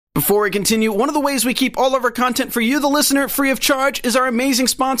Before we continue, one of the ways we keep all of our content for you, the listener, free of charge is our amazing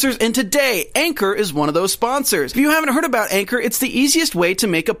sponsors, and today, Anchor is one of those sponsors. If you haven't heard about Anchor, it's the easiest way to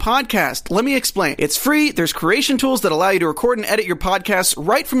make a podcast. Let me explain. It's free, there's creation tools that allow you to record and edit your podcasts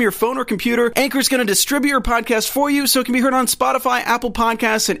right from your phone or computer. Anchor's going to distribute your podcast for you so it can be heard on Spotify, Apple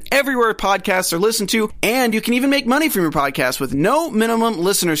Podcasts, and everywhere podcasts are listened to, and you can even make money from your podcast with no minimum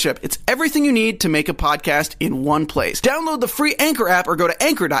listenership. It's everything you need to make a podcast in one place. Download the free Anchor app or go to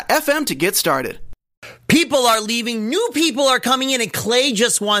anchor.fm to get started. People are leaving, new people are coming in, and Clay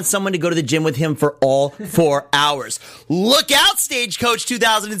just wants someone to go to the gym with him for all 4 hours. Look out, Stagecoach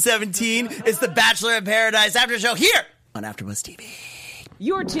 2017. It's the Bachelor in Paradise After Show here on AfterBuzz TV.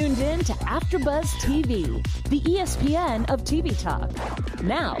 You're tuned in to AfterBuzz TV, the ESPN of TV talk.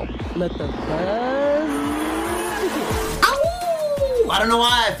 Now, let the buzz begin. Ow! I don't know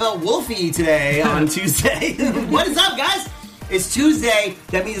why I felt wolfy today on Tuesday. What is up, guys? It's Tuesday.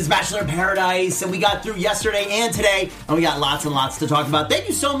 That means it's Bachelor in Paradise, and we got through yesterday and today, and we got lots and lots to talk about. Thank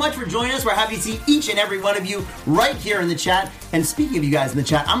you so much for joining us. We're happy to see each and every one of you right here in the chat. And speaking of you guys in the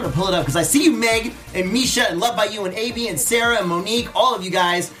chat, I'm going to pull it up because I see you, Meg and Misha, and Love by You, and AB, and Sarah, and Monique, all of you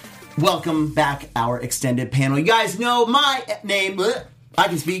guys. Welcome back, our extended panel. You guys know my name, I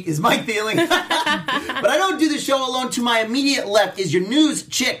can speak, is Mike Thieling. But I don't do the show alone. To my immediate left is your news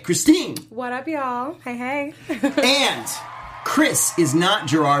chick, Christine. What up, y'all? Hey. And Chris is not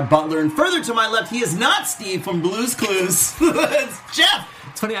Gerard Butler, and further to my left, he is not Steve from Blue's Clues. It's Jeff.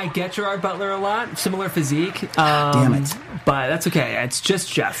 It's funny, I get Gerard Butler a lot, similar physique. Damn it. But that's okay, it's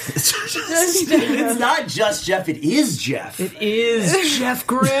just Jeff. It's not just Jeff, it is Jeff. It is Jeff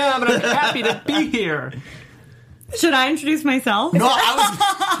Graham, and I'm happy to be here. Should I introduce myself? No,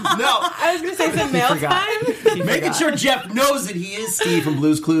 I was going to say some mail time. Making sure Jeff knows that he is Steve from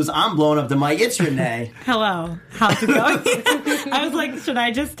Blue's Clues. I'm blowing up the mic. It's Renee. Hello. How's it going? I was like, should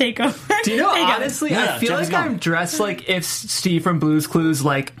I just take over? Do you know, honestly, I feel like I'm dressed like if Steve from Blue's Clues,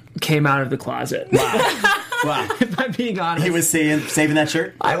 came out of the closet. Wow. If I'm being honest. He was saving that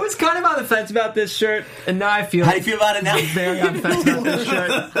shirt? I was kind of on the fence about this shirt, and now I feel... How do you feel about it now? Very on the fence about this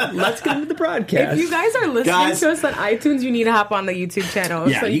shirt. Let's get into the broadcast. If you guys are listening to us on iTunes, you need to hop on the YouTube channel.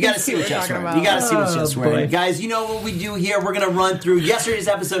 Yeah, so you got to see what Jeff's wearing. You got to see what Jeff's wearing. Guys, you know what we do here. We're going to run through yesterday's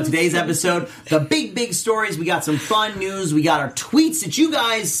episode, today's episode, the big stories. We got some fun news. We got our tweets that you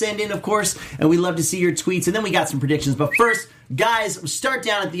guys send in, of course, and we love to see your tweets. And then we got some predictions. But first, guys, start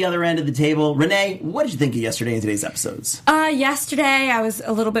down at the other end of the table. Renee, what did you think of yesterday and today's episodes? Yesterday, I was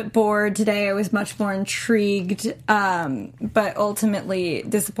a little bit bored. Today, I was much more intrigued, but ultimately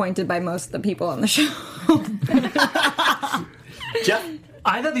disappointed by most of the people on the show. Jeff?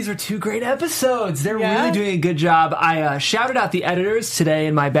 I thought these were two great episodes. They're really doing a good job. I shouted out the editors today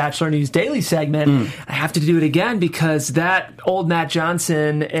in my Bachelor News Daily segment. I have to do it again because that old Matt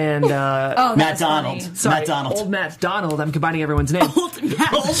Johnson and Matt Donald. Sorry, Matt Donald. Old Matt Donald. I'm combining everyone's name. Old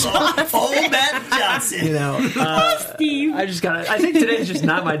Matt Johnson. You know, Steve. I think today's just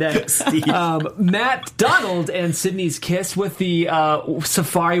not my day. Steve. Matt Donald and Sydney's kiss with the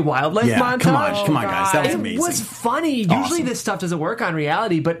safari wildlife montage. Come on, guys. That was amazing. It was funny. Awesome. Usually this stuff doesn't work on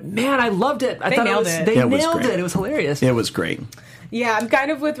reality, but man, I loved it. They nailed it. They nailed it. It was hilarious. It was great. Yeah, I'm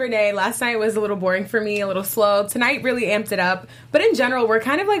kind of with Renee. Last night was a little boring for me, a little slow. Tonight really amped it up. But in general, we're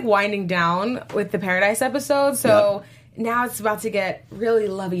kind of winding down with the Paradise episode. So now it's about to get really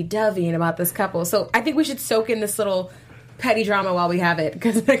lovey-dovey about this couple. So I think we should soak in this little petty drama while we have it,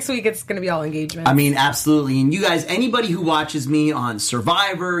 because next week it's going to be all engagement. I mean, absolutely. And you guys, anybody who watches me on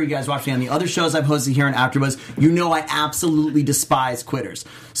Survivor, you guys watch me on the other shows I've hosted here on AfterBuzz, you know I absolutely despise quitters.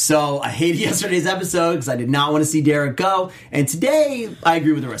 So I hated yesterday's episode because I did not want to see Derek go. And today, I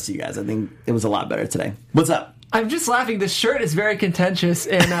agree with the rest of you guys. I think it was a lot better today. What's up? I'm just laughing. This shirt is very contentious.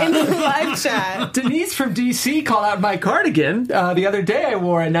 And, in the live chat, Denise from DC called out my cardigan. The other day I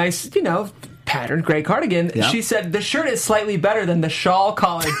wore a nice, patterned gray cardigan. Yep. She said the shirt is slightly better than the shawl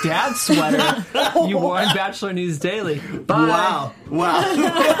collar dad sweater you wore in Bachelor News Daily. Bye. Wow.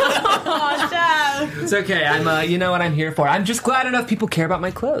 oh, Jeff. It's okay. I'm you know what I'm here for. I'm just glad enough people care about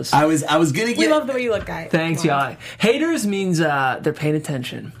my clothes. I was gonna get. We love the way you look, guys. Thanks, y'all. Haters means they're paying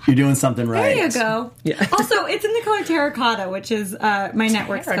attention. You're doing something right. There you go. Yeah. Also, it's in the color terracotta, which is my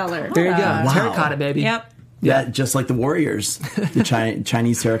network's color. There you go. Wow. Terracotta, baby. Yep. Yeah, just like the Warriors, the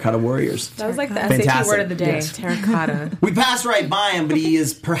Chinese terracotta warriors. That was like the Fantastic. SAT word of the day. Yes. Terracotta. We passed right by him, but he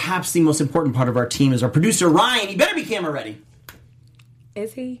is perhaps the most important part of our team. Is our producer Ryan? He better be camera ready.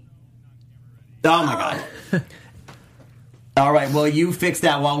 Is he? Oh my god. All right, well, you fix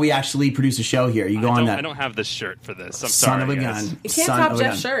that while we actually produce a show here. You go on that. I don't have the shirt for this. I'm Son sorry. of a guys. gun. You can't Son top of a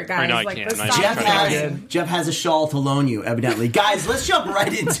Jeff's gun. shirt, guys. I know I like, can't. the I stock know. Jeff has a shawl to loan you, evidently. Guys, let's jump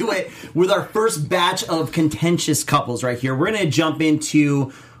right into it with our first batch of contentious couples right here. We're going to jump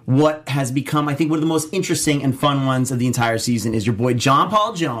into what has become, I think, one of the most interesting and fun ones of the entire season is your boy John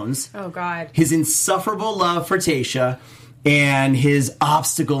Paul Jones. Oh, God. His insufferable love for Tayshia and his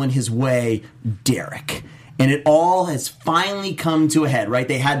obstacle in his way, Derek. And it all has finally come to a head, right?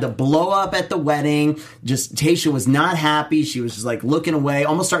 They had the blow up at the wedding. Just Tayshia was not happy. She was just like looking away,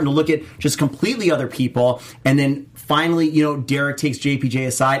 almost starting to look at just completely other people. And then finally, Derek takes JPJ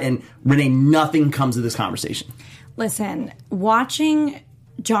aside, and Renee, nothing comes of this conversation. Listen, watching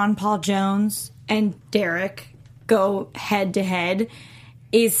John Paul Jones and Derek go head to head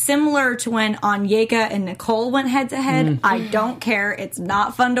is similar to when Onyeka and Nicole went head to head. I don't care. It's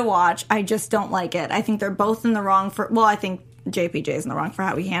not fun to watch. I just don't like it. I think they're both in the wrong I think JPJ is in the wrong for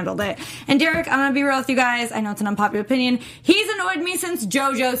how he handled it. And Derek, I'm going to be real with you guys. I know it's an unpopular opinion. He's annoyed me since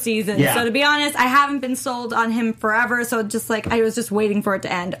JoJo season. Yeah. So to be honest, I haven't been sold on him forever. So just like, I was just waiting for it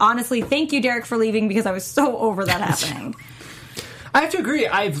to end. Honestly, thank you, Derek, for leaving because I was so over that happening. I have to agree.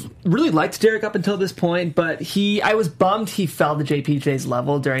 I've really liked Derek up until this point, but I was bummed he fell to JPJ's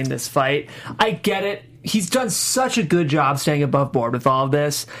level during this fight. I get it. He's done such a good job staying above board with all of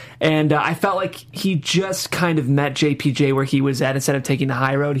this, and I felt like he just kind of met JPJ where he was at instead of taking the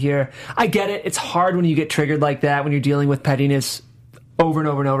high road here. I get it. It's hard when you get triggered like that, when you're dealing with pettiness over and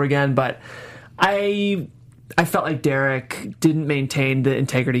over and over again, but I felt like Derek didn't maintain the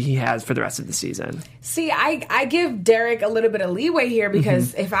integrity he has for the rest of the season. See, I give Derek a little bit of leeway here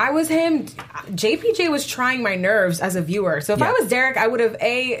because if I was him, JPJ was trying my nerves as a viewer. So if I was Derek, I would have,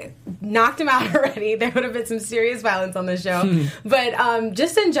 knocked him out already. There would have been some serious violence on the show. But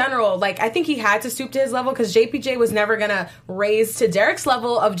just in general, I think he had to stoop to his level because JPJ was never going to raise to Derek's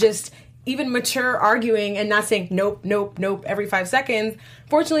level of just even mature arguing and not saying nope, nope, nope every 5 seconds.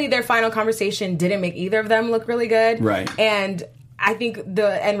 Fortunately, their final conversation didn't make either of them look really good. Right. And I think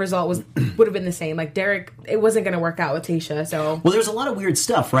the end result would have been the same. Derek, it wasn't going to work out with Tayshia. So, well, there's a lot of weird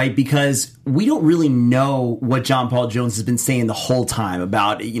stuff, right? Because we don't really know what John Paul Jones has been saying the whole time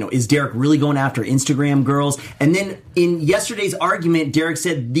about, is Derek really going after Instagram girls? And then in yesterday's argument, Derek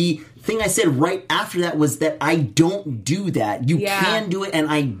said the thing I said right after that was that I don't do that. You can do it, and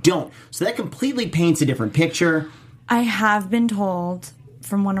I don't. So that completely paints a different picture. I have been told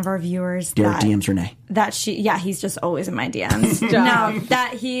from one of our viewers Derek DMs Renee. That he's just always in my DMs. No,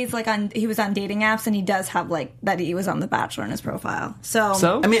 that he was on dating apps and he does have that he was on The Bachelor in his profile. So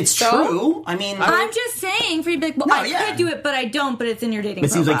I mean, it's true. I mean, I'm just saying for you to be like, I could do it, but I don't. But it's in your dating.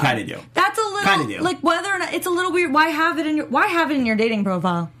 It profile. seems like kind of do. That's a little whether or not it's a little weird. Why have it in your dating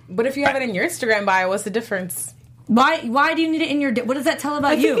profile? But if you have it in your Instagram bio, what's the difference? Why do you need it in your... What does that tell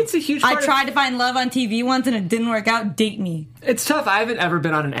about you? I think it's a huge part I tried to find love on TV once and it didn't work out. Date me. It's tough. I haven't ever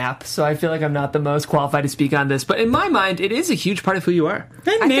been on an app, so I feel like I'm not the most qualified to speak on this. But in my mind, it is a huge part of who you are.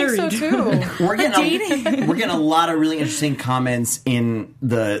 I'm married. I think so, too. We're getting a lot of really interesting comments in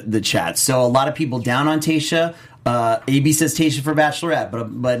the chat. So a lot of people down on Tayshia. AB says Tayshia for Bachelorette,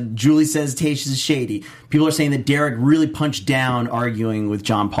 but Julie says Tayshia's shady. People are saying that Derek really punched down arguing with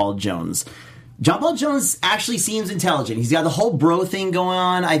John Paul Jones. John Paul Jones actually seems intelligent. He's got the whole bro thing going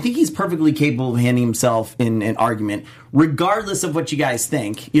on. I think he's perfectly capable of handling himself in an argument, regardless of what you guys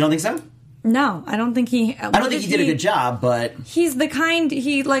think. You don't think so? No, I don't think he... I don't think he did a good job, but... He's the kind...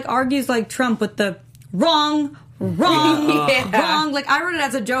 He, argues like Trump with the wrong... Wrong. I wrote it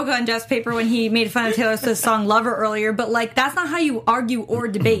as a joke on Jeff's paper when he made fun of Taylor Swift's song Lover earlier, but that's not how you argue or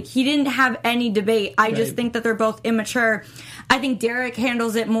debate. He didn't have any debate. I just think that they're both immature. I think Derek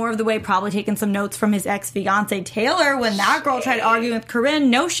handles it more of the way, probably taking some notes from his ex-fiancée Taylor when that girl tried arguing with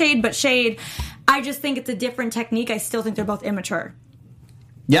Corinne. No shade, but shade. I just think it's a different technique. I still think they're both immature.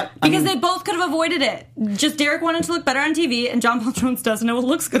 Yep. Because they both could have avoided it. Just Derek wanted to look better on TV, and John Paul Jones doesn't know what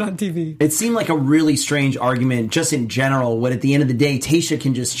looks good on TV. It seemed like a really strange argument, just in general, when at the end of the day, Tayshia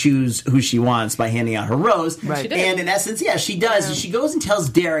can just choose who she wants by handing out her rose. Right. And in essence, she does. And she goes and tells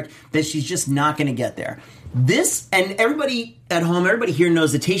Derek that she's just not going to get there. This, and everybody at home, everybody here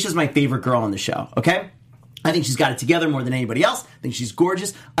knows that Tayshia's my favorite girl on the show, okay? I think she's got it together more than anybody else. I think she's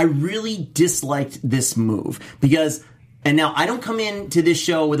gorgeous. I really disliked this move because... And now I don't come into this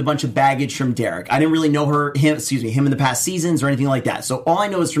show with a bunch of baggage from Derek. I didn't really know him in the past seasons or anything like that. So all I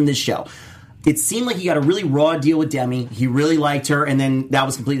know is from this show. It seemed like he got a really raw deal with Demi. He really liked her, and then that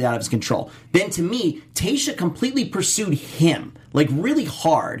was completely out of his control. Then to me, Tayshia completely pursued him, really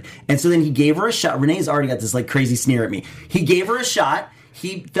hard. And so then he gave her a shot. Renee's already got this crazy sneer at me. He gave her a shot.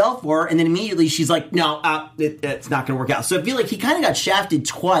 he fell for her, and then immediately she's like, no, it's not going to work out. So I feel like he kind of got shafted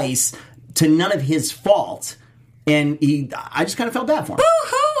twice to none of his fault. And I just kind of felt bad for him.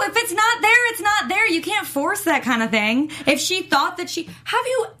 Boo-hoo! If it's not there, it's not there. You can't force that kind of thing. If she thought that have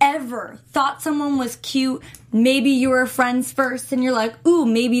you ever thought someone was cute? Maybe you were friends first and you're like, ooh,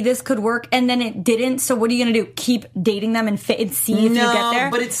 maybe this could work, and then it didn't. So what are you going to do? Keep dating them and see if you get there?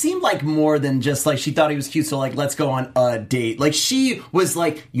 But it seemed like more than just like she thought he was cute, so like, let's go on a date. Like she was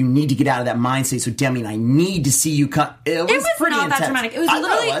like, you need to get out of that mindset. So Demi, I need to see you cut. It was pretty not intense. that dramatic. It was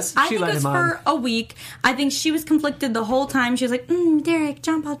literally, I think it was for on. a week. I think she was conflicted the whole time. She was like, Derek,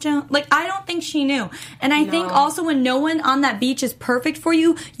 John Paul Jones. Like, I don't think she knew. And I think also when no one on that beach is perfect for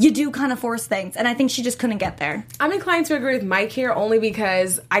you, you do kind of force things. And I think she just couldn't get there. I'm inclined to agree with Mike here only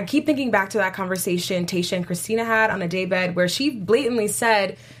because I keep thinking back to that conversation Tayshia and Christina had on a daybed where she blatantly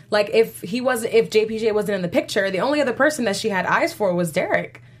said, like, if JPJ wasn't in the picture, the only other person that she had eyes for was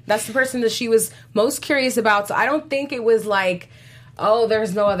Derek. That's the person that she was most curious about. So I don't think it was like, oh,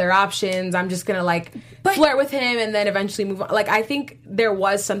 there's no other options. I'm just going to flirt with him and then eventually move on. Like, I think there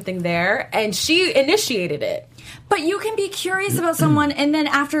was something there and she initiated it. But you can be curious about someone and then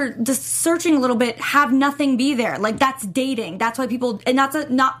after just searching a little bit, have nothing be there. Like, that's dating. That's why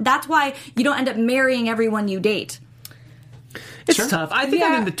that's why you don't end up marrying everyone you date. It's tough. I think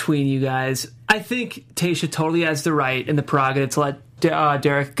I'm in between you guys. I think Tayshia totally has the right and the prerogative to let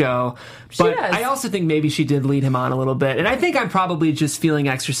Derek go. But I also think maybe she did lead him on a little bit. And I think I'm probably just feeling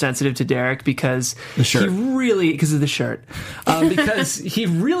extra sensitive to Derek because because of the shirt. Because he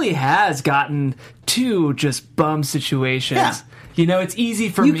really has gotten two just bum situations. Yeah. You know, it's easy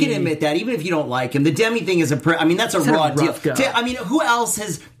for me. You can admit that, even if you don't like him. The Demi thing is that's a raw deal. I mean, who else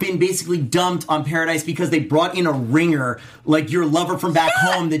has been basically dumped on Paradise because they brought in a ringer, like your lover from back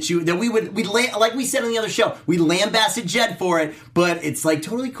home like we said on the other show, we lambasted Jed for it, but it's like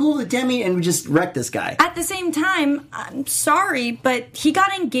totally cool with Demi and we just wrecked this guy. At the same time, I'm sorry, but he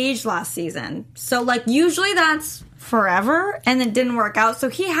got engaged last season. So, like, usually that's forever, and it didn't work out. So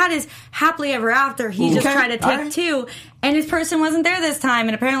he had his happily ever after. He just tried to take two, and his person wasn't there this time,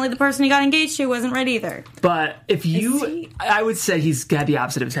 and apparently the person he got engaged to wasn't right either. But I would say he's got the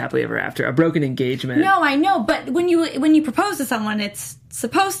opposite of his happily ever after, a broken engagement. No, I know, but when you propose to someone, it's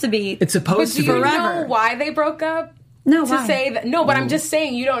supposed to be. It's supposed to be. Do you know why they broke up? No, to say that no, but I'm just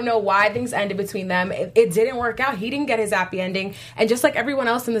saying you don't know why things ended between them. It didn't work out. He didn't get his happy ending, and just like everyone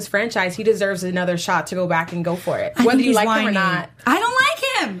else in this franchise, he deserves another shot to go back and go for it, whether you like him or not. I don't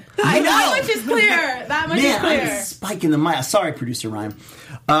like him. I know. That much is clear. That much is clear. I'm spiking the mic. Sorry, producer Ryan.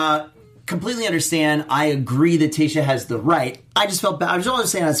 Completely understand. I agree that Tayshia has the right. I just felt bad. I was always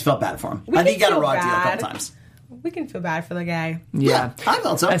saying I just felt bad for him. I think he got a raw deal a couple times. We can feel bad for the guy. Yeah, I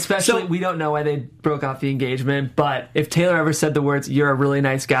felt so. Especially, we don't know why they broke off the engagement, but if Taylor ever said the words, "You're a really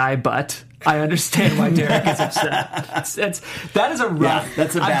nice guy," but I understand why Derek is upset. That is a rough. Yeah,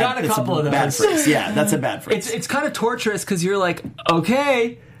 that's a bad. I've got a couple of those. Bad phrase. Yeah, that's a bad phrase. It's kind of torturous because you're like,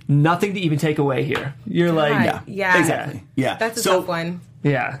 okay, nothing to even take away here. You're like, yeah, exactly. Yeah, that's a tough one.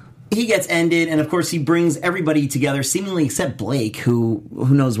 Yeah. He gets ended, and of course he brings everybody together, seemingly except Blake, who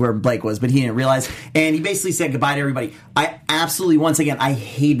knows where Blake was, but he didn't realize. And he basically said goodbye to everybody. I absolutely, once again, I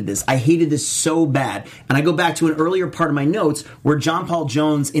hated this. I hated this so bad. And I go back to an earlier part of my notes where John Paul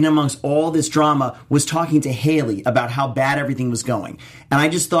Jones, in amongst all this drama, was talking to Haley about how bad everything was going. And I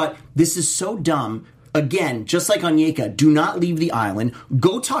just thought, this is so dumb. Again, just like Onyeka, do not leave the island.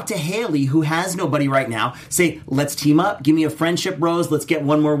 Go talk to Haley, who has nobody right now. Say, let's team up. Give me a friendship rose. Let's get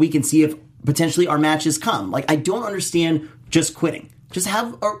one more week and see if potentially our matches come. Like, I don't understand just quitting. Just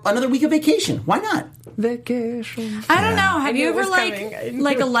have another week of vacation. Why not? Vacation. I don't know. Have you ever, like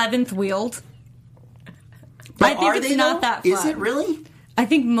 11th wheeled? But I think it's not that fun. Is it really? I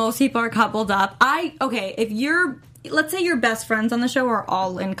think most people are coupled up. If you're... Let's say your best friends on the show are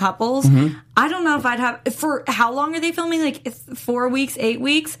all in couples. Mm-hmm. I don't know if I'd have... For how long are they filming? Like 4 weeks, 8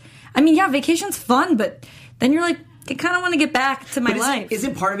 weeks? I mean, yeah, vacation's fun, but then you're like, I kind of want to get back to my life.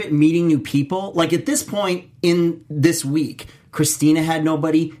 Isn't part of it meeting new people? Like at this point in this week, Christina had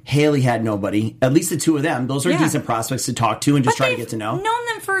nobody, Haley had nobody. At least the two of them. Those are decent prospects to talk to and just try to get to know. Known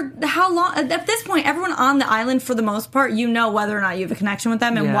them for how long? At this point, everyone on the island, for the most part, you know whether or not you have a connection with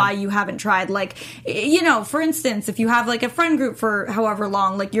them and why you haven't tried. Like, you know, for instance, if you have like a friend group for however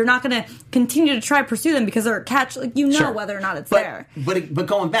long, like you're not going to continue to pursue them because they're a catch. Like, you know whether or not it's there. But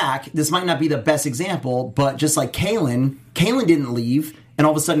going back, this might not be the best example, but just like Kaylin didn't leave. And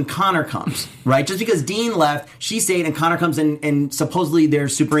all of a sudden, Connor comes, right? Just because Dean left, she stayed, and Connor comes in, and supposedly they're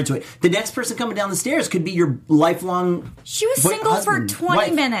super into it. The next person coming down the stairs could be your lifelong. She was single for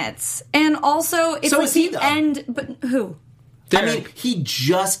 20 minutes, and also it's like the end. But who? Derek.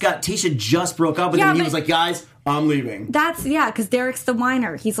 Tasha just broke up with him, and he was like, guys, I'm leaving. That's, because Derek's the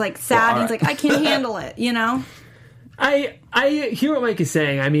whiner. He's like sad. Well, He's like, I can't handle it, I hear what Mike is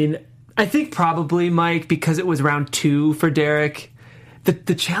saying. I mean, I think probably, Mike, because it was round 2 for Derek,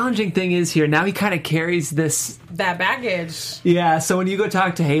 the challenging thing is here, now he kind of carries that baggage. Yeah, so when you go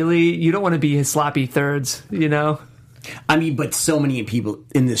talk to Haley, you don't want to be his sloppy thirds, I mean, but so many people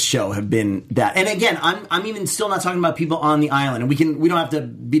in this show have been that. And again, I'm even still not talking about people on the island. And we don't have to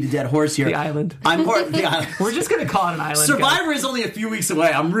beat a dead horse here. The island. The island. We're just going to call it an island. Survivor is only a few weeks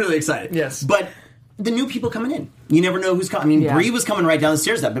away. I'm really excited. Yes. But the new people coming in. You never know who's coming. I mean, Bree was coming right down the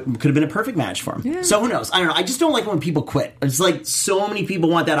stairs. That could have been a perfect match for him. Yeah. So who knows? I don't know. I just don't like when people quit. It's like so many people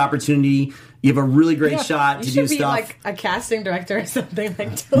want that opportunity. You have a really great shot to do stuff. You should be like a casting director or something.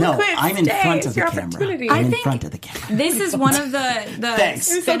 Like, I'm in front of the camera. I'm in front of the camera. This is one of the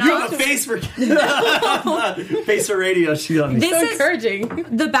Thanks. You have a face for face for radio. This is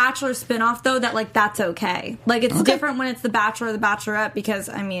encouraging. The Bachelor spinoff, though, that's okay. Like, it's different when it's The Bachelor or The Bachelorette because,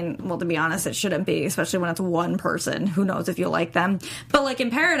 I mean, well, to be honest, it shouldn't be, especially when it's one person. Who knows if you'll like them? But, like, in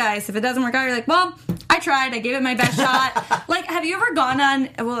Paradise, if it doesn't work out, you're like, well, I tried. I gave it my best shot. Like, have you ever gone on,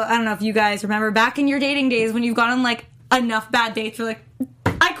 well, I don't know if you guys remember back in your dating days when you've gone on, like, enough bad dates, you're like,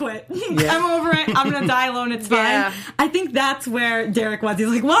 I quit. Yeah. I'm over it. I'm going to die alone. It's fine. Yeah. I think that's where Derek was. He's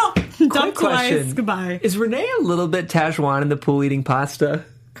like, well, done twice. Goodbye. Is Renee a little bit Tajwan in the pool eating pasta?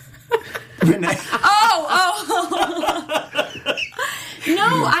 Renee.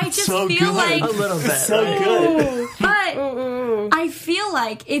 No, I just feel like... A little bit. So good. But I feel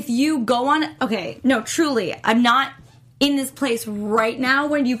like if you go on... Okay, no, truly, I'm not in this place right now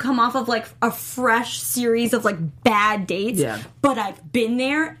when you come off of, like, a fresh series of, like, bad dates. Yeah. But I've been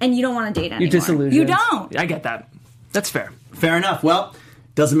there, and you don't want to date anymore. You're disillusioned. You don't. I get that. That's fair. Fair enough. Well,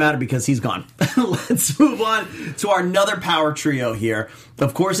 doesn't matter because he's gone. Let's move on to our another power trio here.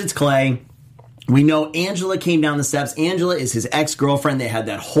 Of course, it's Clay. We know Angela came down the steps. Angela is his ex-girlfriend. They had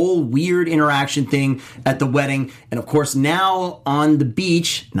that whole weird interaction thing at the wedding. And of course, now on the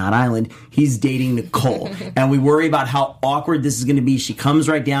beach, not island, he's dating Nicole. And we worry about how awkward this is going to be. She comes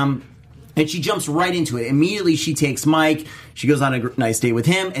right down and she jumps right into it. Immediately, she takes Mike. She goes on a nice date with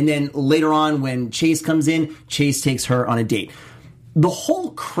him. And then later on, when Chase comes in, Chase takes her on a date. The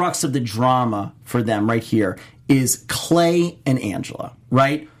whole crux of the drama for them right here is Clay and Angela,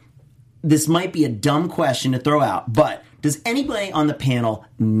 right? This might be a dumb question to throw out, but does anybody on the panel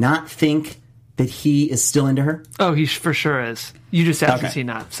not think that he is still into her? Oh, he for sure is. You just asked, is he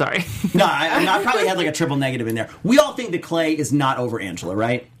not? Sorry. No, I probably had like a triple negative in there. We all think that Clay is not over Angela,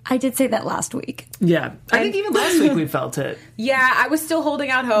 right? I did say that last week. Yeah. I think even last week we felt it. Yeah, I was still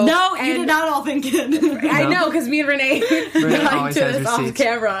holding out hope. No, you did not all think it. I know, because me and Renee got to this off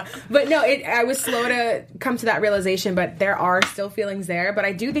camera. But no, I was slow to come to that realization, but there are still feelings there. But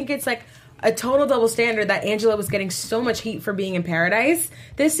I do think it's like a total double standard that Angela was getting so much heat for being in Paradise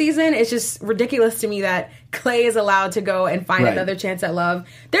this season. It's just ridiculous to me that Clay is allowed to go and find another chance at love.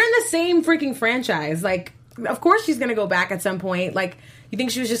 They're in the same freaking franchise. Like, of course she's going to go back at some point. Like, you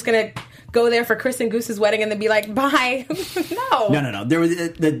think she was just going to go there for Chris and Goose's wedding and then be like, bye? No. There was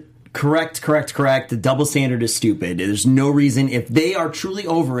the correct. The double standard is stupid. There's no reason. If they are truly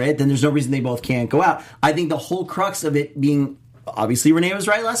over it, then there's no reason they both can't go out. I think the whole crux of it being... Obviously, Renee was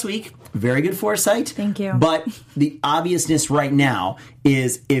right last week. Very good foresight. Thank you. But the obviousness right now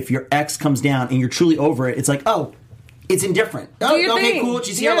is if your ex comes down and you're truly over it, it's like, oh, it's indifferent. Oh, okay, cool.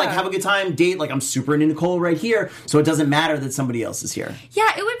 She's here. Like, have a good time. Date. Like, I'm super into Nicole right here. So it doesn't matter that somebody else is here.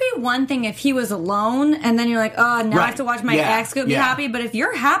 Yeah, it would be one thing if he was alone and then you're like, oh, now I have to watch my ex go be happy. But if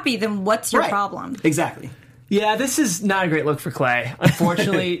you're happy, then what's your problem? Exactly. Yeah, this is not a great look for Clay.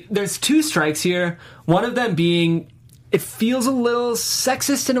 Unfortunately, there's two strikes here. One of them being... It feels a little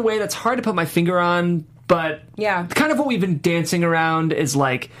sexist in a way that's hard to put my finger on, but kind of what we've been dancing around is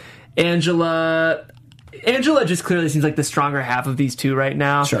like Angela just clearly seems like the stronger half of these two right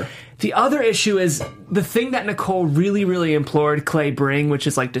now. Sure. The other issue is the thing that Nicole really, really implored Clay bring, which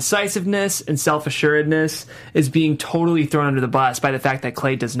is like decisiveness and self-assuredness, is being totally thrown under the bus by the fact that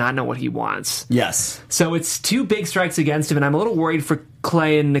Clay does not know what he wants. Yes. So it's two big strikes against him, and I'm a little worried for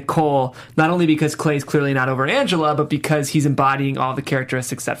Clay and Nicole, not only because Clay's clearly not over Angela, but because he's embodying all the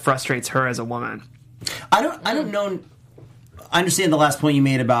characteristics that frustrates her as a woman. I don't know. I understand the last point you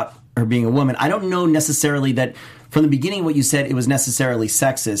made about her being a woman. I don't know necessarily that from the beginning what you said it was necessarily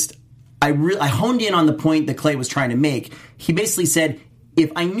sexist. I honed in on the point that Clay was trying to make. He basically said,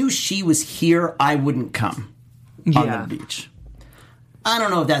 if I knew she was here, I wouldn't come on the beach. I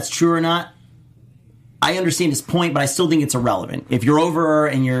don't know if that's true or not. I understand his point, but I still think it's irrelevant. If you're over her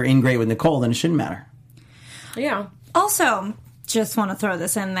and you're in great with Nicole, then it shouldn't matter. Yeah. Also, just want to throw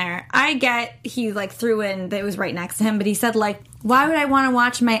this in there. I get he like threw in that it was right next to him, but he said like, why would I want to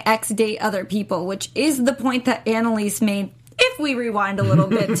watch my ex date other people? Which is the point that Annalise made. If we rewind a little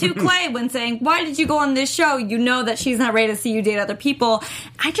bit to Clay when saying, why did you go on this show? You know that she's not ready to see you date other people.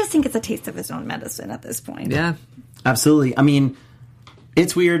 I just think it's a taste of his own medicine at this point. Yeah. Absolutely. I mean,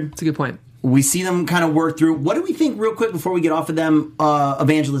 it's weird. That's a good point. We see them kind of work through. What do we think, real quick, before we get off of them, of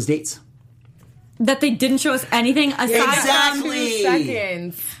Angela's dates? That they didn't show us anything aside Exactly. 2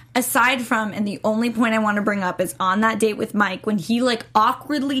 seconds. aside from, and the only point I want to bring up is on that date with Mike when he like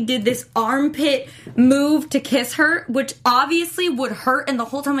awkwardly did this armpit move to kiss her, which obviously would hurt. And the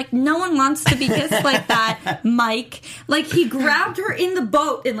whole time, like, no one wants to be kissed like that, Mike. Like, he grabbed her in the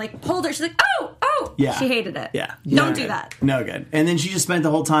boat and like pulled her. She's like, oh. Yeah. She hated it. Yeah. Don't do that. No good. And then she just spent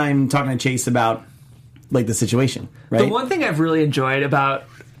the whole time talking to Chase about like the situation, right? The one thing I've really enjoyed about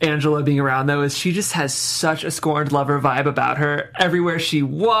Angela being around, though, is she just has such a scorned lover vibe about her. Everywhere she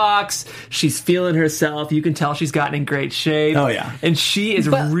walks, she's feeling herself. You can tell she's gotten in great shape. Oh, yeah. And she is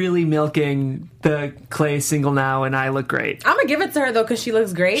really milking the Clay single now, and I look great. I'm gonna give it to her though because she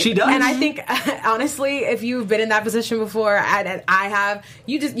looks great. She does, and I think honestly, if you've been in that position before, and I have,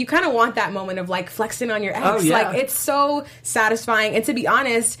 you kind of want that moment of like flexing on your ex. Oh, yeah. Like it's so satisfying. And to be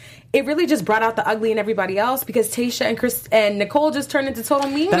honest, it really just brought out the ugly in everybody else because Tayshia and Chris and Nicole just turned into total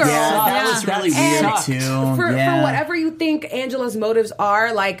mean girls. that was really weird sucked. too. For Yeah. whatever you think Angela's motives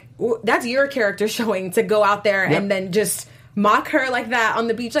are, like that's your character showing to go out there and then just mock her like that on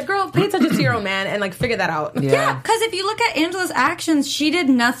the beach. Like, girl, pay attention to your own man and like figure that out. Yeah, because if you look at Angela's actions, she did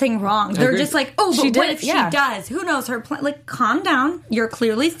nothing wrong. They're just like, oh, but what if she does? Who knows? Her plan? Like, calm down. You're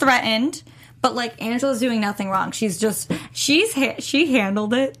clearly threatened. But like, Angela's doing nothing wrong. She's just she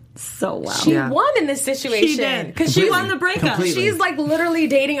handled it so well. She won in this situation. She did because she won the breakup. Completely. She's like literally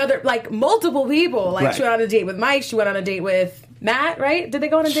dating multiple people. Like Right. she went on a date with Mike. She went on a date with Matt. Right? Did they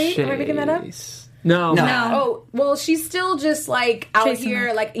go on a date? Am I making that up? No. Oh, well, she's still just like out Chasing here.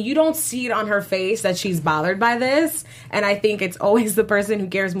 her. Like you don't see it on her face that she's bothered by this. And I think it's always the person who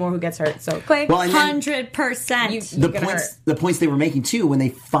cares more who gets hurt. So Clay, Well, and then 100%. the points they were making too when they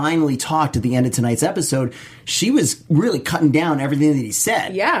finally talked at the end of tonight's episode, she was really cutting down everything that he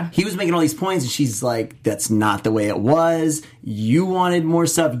said. Yeah. He was making all these points and she's like, that's not the way it was. You wanted more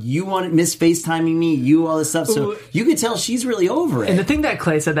stuff. You wanted Miss FaceTiming me. You all this stuff. So you could tell she's really over it. And the thing that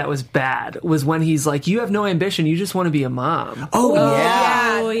Clay said that was bad was when he's like, you have no ambition, you just want to be a mom. Oh,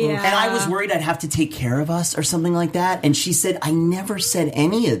 yeah. Oh, yeah. And I was worried I'd have to take care of us or something like that. And she said, I never said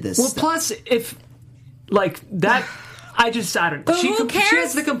any of this Well, stuff. plus, if, like, that, I don't know. But who She cares?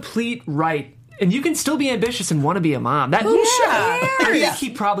 has the complete right. And you can still be ambitious and want to be a mom. That, I think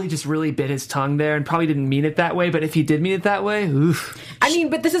he probably just really bit his tongue there and probably didn't mean it that way. But if he did mean it that way, oof. I mean,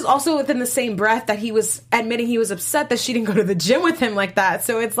 but this is also within the same breath that he was admitting he was upset that she didn't go to the gym with him like that.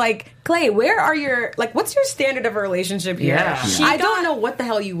 So it's like, Clay, where are your, like, what's your standard of a relationship here? Yeah. I don't know what the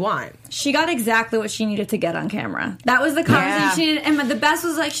hell you want. She got exactly what she needed to get on camera. That was the conversation she needed. And the best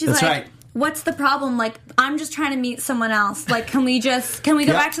was like, she's That's like, right. what's the problem? Like, I'm just trying to meet someone else. Like, can we go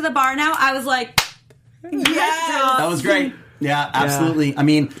back to the bar now? I was like, yes. That was great. Yeah, absolutely. I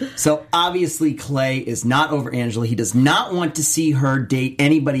mean, so obviously Clay is not over Angela. He does not want to see her date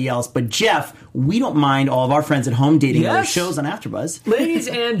anybody else. But Jeff, we don't mind all of our friends at home dating other shows on AfterBuzz. Ladies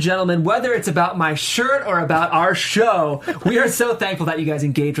and gentlemen, whether it's about my shirt or about our show, we are so thankful that you guys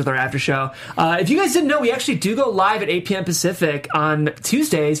engage with our after show. If you guys didn't know, we actually do go live at 8 p.m. Pacific on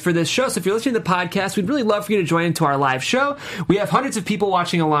Tuesdays for this show. So if you're listening to the podcast, we'd really love for you to join into our live show. We have hundreds of people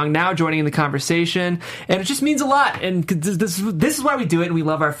watching along now, joining in the conversation, and it just means a lot. And this is why we do it, and we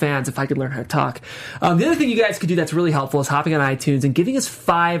love our fans, if I could learn how to talk. The other thing you guys could do that's really helpful is hopping on iTunes and giving us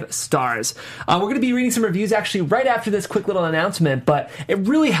 5 stars. We're going to be reading some reviews actually right after this quick little announcement, but it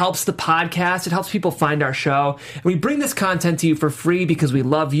really helps the podcast. It helps people find our show. And we bring this content to you for free because we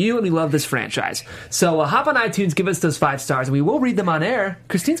love you and we love this franchise. So hop on iTunes, give us those 5 stars, and we will read them on air.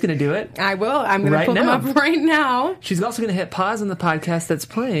 Christine's going to do it. I will. I'm going to pull them up right now. She's also going to hit pause on the podcast that's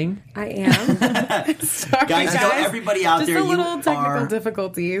playing. I am. Sorry, Guys, you know, everybody out just there, a little you technical are...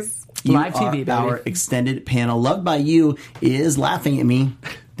 difficulties. You Live TV, are baby. Our extended panel, loved by you, is laughing at me.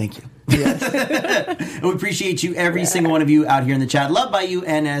 Thank you. And we appreciate you, every single one of you out here in the chat. Loved by you,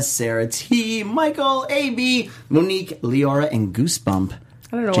 NS, Sarah T, Michael, AB, Monique, Leora, and Goosebump.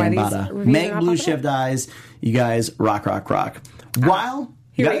 I don't know why these Jambada, reviews Meg are Blue not Chef Dies. You guys rock, rock, rock. While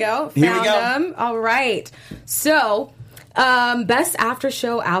Here we go. Here we Found go. them. All right. So, best after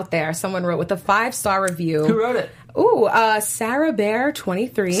show out there. Someone wrote with a 5-star review. Who wrote it? Ooh, Sarah Bear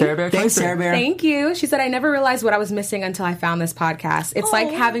 23. Sarah Bear 23. Thanks, Sarah Bear. Thank you. She said, I never realized what I was missing until I found this podcast. It's like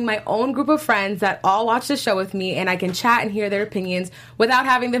having my own group of friends that all watch the show with me, and I can chat and hear their opinions without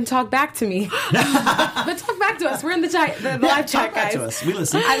having them talk back to me. But talk back to us. We're in the live chat, Talk back guys. to us. We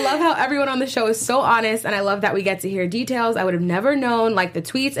listen. I love how everyone on the show is so honest, and I love that we get to hear details I would have never known, like the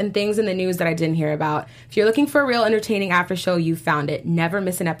tweets and things in the news that I didn't hear about. If you're looking for a real entertaining after show, you found it. Never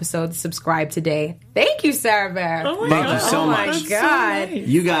miss an episode. Subscribe today. Thank you, Sarah Bear. Thank you so Oh my much. God.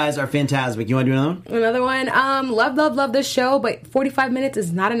 You guys are fantastic. You want to do another one? Another one. Love this show, but 45 minutes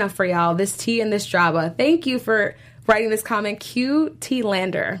is not enough for y'all. This tea and this drama. Thank you for writing this comment. QT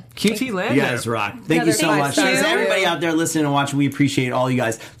Lander. QT Lander. You guys rock. Thank you Another so 5 much. stars. Guys, everybody out there listening and watching, we appreciate all you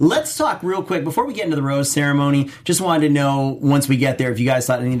guys. Let's talk real quick before we get into the rose ceremony. Just wanted to know, once we get there, if you guys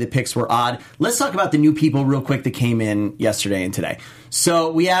thought any of the picks were odd. Let's talk about the new people real quick that came in yesterday and today.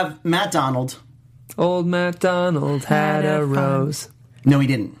 So we have Matt Donald. Old MacDonald had a rose. No, he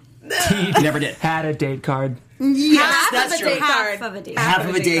didn't. He never did. Had a date card. Yes, that's of a true. date card. Half of a date. Half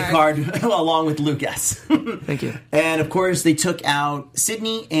of a date card along with Lucas. Thank you. And of course, they took out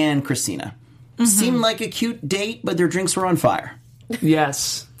Sydney and Christina. Seemed like a cute date, but their drinks were on fire.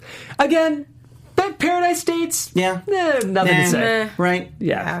 Yes. Again, that Paradise dates. Yeah. Nothing to say. Right?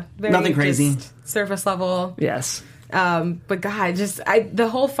 Yeah. Very Nothing crazy. just surface level. Yes. But God, the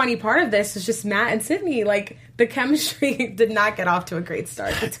whole funny part of this is just Matt and Sydney. Like, the chemistry did not get off to a great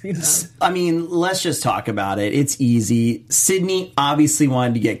start between them. I mean, let's just talk about it. It's easy. Sydney obviously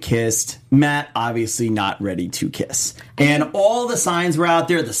wanted to get kissed. Matt obviously not ready to kiss. And all the signs were out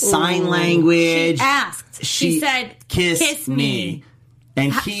there, the sign language. She asked. She said, kiss me.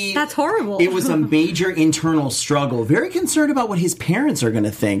 And That's horrible. It was a major internal struggle. Very concerned about what his parents are going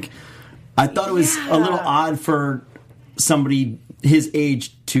to think. I thought it was a little odd for somebody his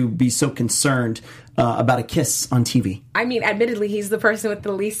age to be so concerned about a kiss on TV. I mean, admittedly, he's the person with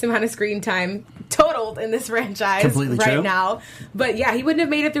the least amount of screen time totaled in this franchise Completely right true. now. But yeah, he wouldn't have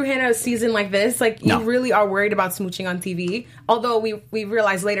made it through Hannah's season like this. Like, No. you really are worried about smooching on TV. Although we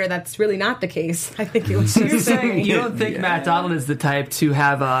realized later that's really not the case. I think it was You're just saying you don't think Matt Donald is the type to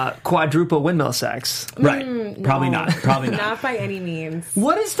have a quadruple windmill sex? Right. Probably not. Probably not. not by any means.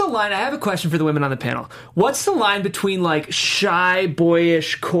 What is the line? I have a question for the women on the panel. What's the line between like shy,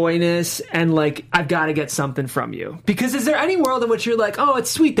 boyish coyness and like I've got to get something from you? Because is there any world in which you're like, oh,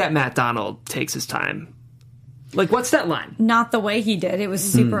 it's sweet that Matt Donald takes his time? Like, what's that line? Not the way he did. It was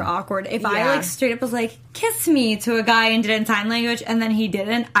super awkward. If I Yeah. like straight up was like, kiss me to a guy and did it in sign language and then he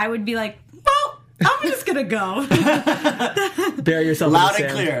didn't, I would be like, well, I'm just gonna go. Bury yourself Loud in the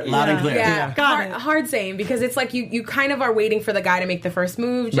and sand. clear. Loud and clear. Yeah, Got it. hard saying, because it's like you kind of are waiting for the guy to make the first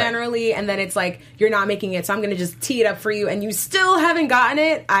move generally, and then it's like you're not making it, so I'm going to just tee it up for you, and you still haven't gotten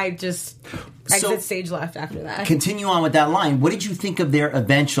it. I just exit stage left after that. Continue on with that line. What did you think of their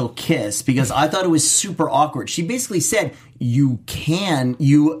eventual kiss? Because I thought it was super awkward. She basically said, you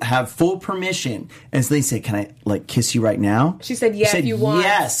have full permission. And so they said, can I like kiss you right now? She said, yeah, if you want.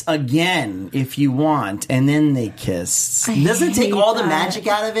 Yes, again, if you want. And then they kissed. Doesn't it take hate all the that. magic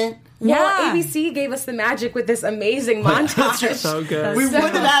out of it? Well, Yeah. ABC gave us the magic with this amazing montage. So good. We wouldn't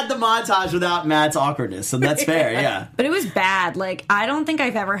have had the montage without Matt's awkwardness, so that's fair, yeah. But it was bad. Like, I don't think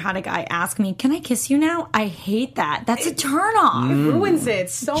I've ever had a guy ask me, can I kiss you now? I hate that. That's a turn off. Ruins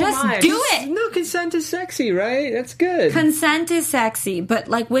it so Just much. do it. No, consent is sexy, right? That's good. Consent is sexy, but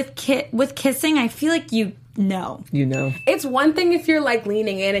like with kissing, I feel like you know. You know. It's one thing if you're like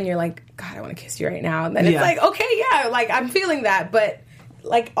leaning in and you're like, God, I want to kiss you right now. And then it's Yeah. like, okay, yeah, like I'm feeling that. But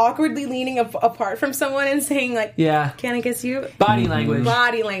like awkwardly leaning apart from someone and saying like, Yeah. can I kiss you? Body language.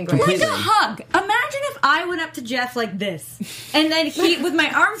 Body language. Like a hug. Imagine if I went up to Jeff like this, and then he, with my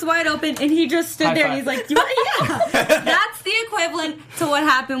arms wide open, and he just stood High there, five. and he's like, yeah. That's the equivalent to what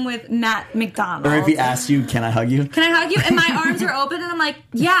happened with Matt McDonald. Or if he asks you, can I hug you? Can I hug you? And my arms are open, and I'm like,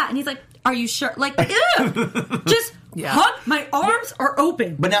 yeah. And he's like, are you sure? Like, ew. Just hug. My arms are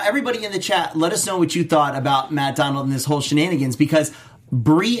open. But now everybody in the chat, let us know what you thought about Matt Donald and this whole shenanigans, because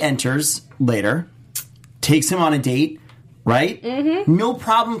Bree enters later, takes him on a date, right? Mm-hmm. No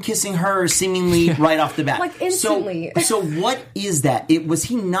problem kissing her seemingly right off the bat. Like, instantly. So what is that? Was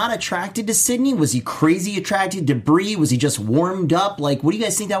he not attracted to Sydney? Was he crazy attracted to Bree? Was he just warmed up? Like, what do you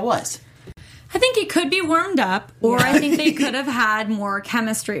guys think that was? I think it could be warmed up, or I think they could have had more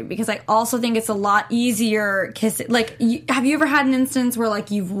chemistry, because I also think it's a lot easier kissing. Like, have you ever had an instance where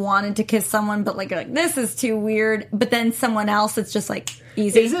like you've wanted to kiss someone, but like you're like, this is too weird, but then someone else, it's just like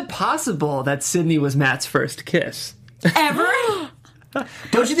easy. Is it possible that Sydney was Matt's first kiss? Ever?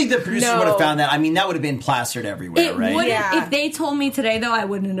 Don't you think the producers No. would have found that? I mean, that would have been plastered everywhere, It right? wouldn't. Yeah. If they told me today, though, I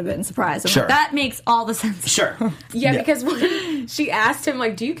wouldn't have been surprised. Sure. That makes all the sense. Sure. Yeah, because when she asked him,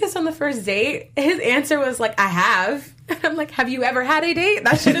 like, do you kiss on the first date? His answer was, like, I have. I'm like, have you ever had a date?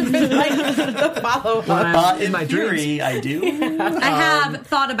 That should have been, like, the follow-up. In my theory, I do. I have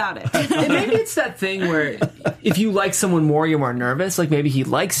thought about it. And maybe it's that thing where if you like someone more, you're more nervous. Like maybe he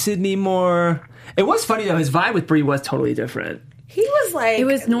likes Sydney more. It was funny though. His vibe with Brie was totally different. He was, like... It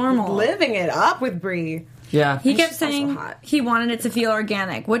was normal. Living it up with Brie. Yeah. He kept she's also saying hot. he wanted it to feel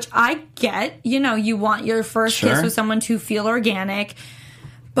organic, which I get. You know, you want your first Sure. kiss with someone to feel organic,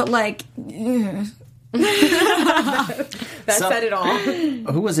 but like, That So- said it all.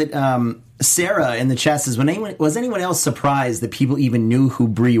 Who was it? Sarah in the chat says, was anyone else surprised that people even knew who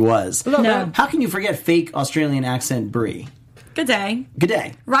Brie was? no. How can you forget fake Australian accent Brie? Good day. Good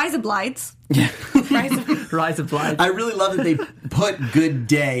day. Rise of Blights. Rise of Blind. I really love that they put good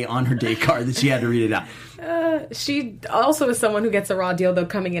day on her date card, that she had to read it out. She also is someone who gets a raw deal, though,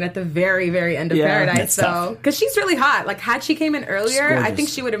 coming in at the very, very end of Yeah, Paradise, that's tough. though. Because she's really hot. Like, had she came in earlier, I gorgeous. think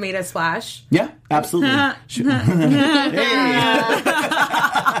she would have made a splash. Yeah, absolutely.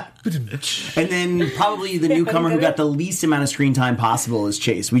 And then probably the newcomer who got the least amount of screen time possible is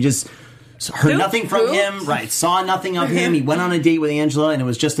Chase. We just heard nothing from Who? him, right? Saw nothing of him. He went on a date with Angela, and it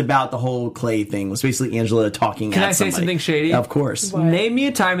was just about the whole Clay thing. It was basically Angela talking Can at I say somebody. something shady? Of course. Name me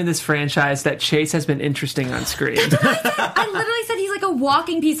a time in this franchise that Chase has been interesting on screen. I literally said he's like a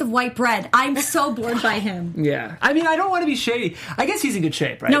walking piece of white bread. I'm so bored by him. Yeah. I mean, I don't want to be shady. I guess he's in good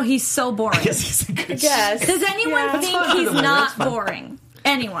shape, right? No, he's so boring. I guess he's a good Yes. Does anyone Yeah. think fine, he's by the way, not that's fine. boring?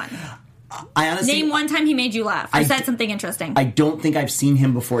 Anyone? I honestly Name one time he made you laugh or I said d- something interesting. I don't think I've seen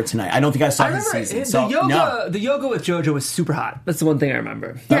him before tonight. I don't think I saw I his remember season. the So yoga. no. The yoga with JoJo was super hot. That's the one thing I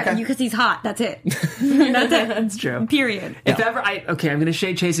remember. yeah, okay. because he's hot. That's it. That's it. That's true. Period. If ever I'm going to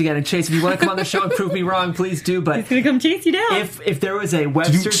shade Chase again. And Chase, if you want to come on the show and prove me wrong, please do. But Gonna come chase you down. if there was a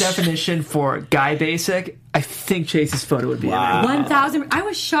Webster definition for guy basic, I think Chase's photo would be in Wow. it. 1,000. I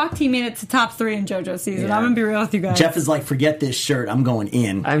was shocked he made it to top 3 in JoJo's season. Yeah. I'm gonna be real with you guys. Jeff is like, forget this shirt. I'm going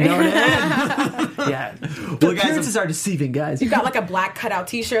in. I'm going in. Yeah. The Well, guys, appearances are deceiving, guys. You got, like, a black cutout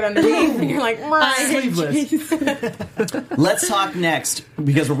t-shirt underneath, and you're like, Sleeveless. Let's talk next,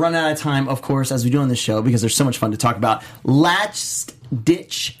 because we're running out of time, of course, as we do on the show, because there's so much fun to talk about. Last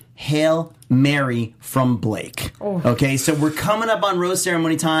ditch Hail Mary from Blake. Okay, so we're coming up on rose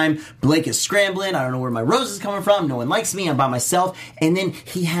ceremony time. Blake is scrambling. I don't know where my rose is coming from. No one likes me. I'm by myself. And then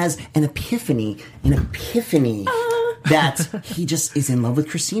he has an epiphany that he just is in love with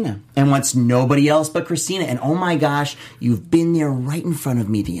Christina and wants nobody else but Christina. And oh my gosh, you've been there right in front of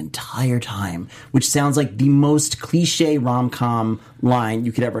me the entire time, which sounds like the most cliche rom-com line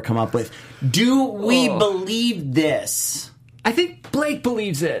you could ever come up with. Do we believe this? I think Blake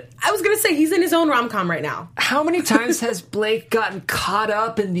believes it. I was gonna say, he's in his own rom-com right now. How many times has Blake gotten caught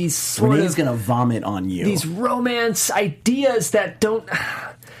up in these sort Renee's of gonna vomit on you. these romance ideas that don't?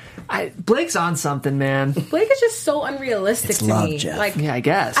 Blake's on something, man. Blake is just so unrealistic It's to love, me. Jeff. Like, Yeah, I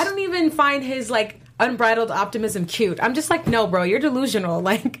guess. I don't even find his, like, unbridled optimism cute. I'm just like, no, bro, you're delusional.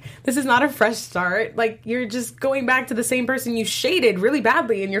 Like, this is not a fresh start. Like, you're just going back to the same person you shaded really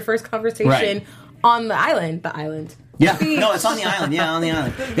badly in your first conversation Right. on the island. The island. Yeah, no, it's on the island. Yeah, on the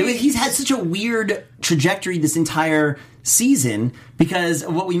island. He's had such a weird trajectory this entire season, because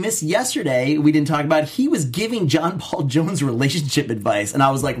what we missed yesterday, we didn't talk about, he was giving John Paul Jones relationship advice, and I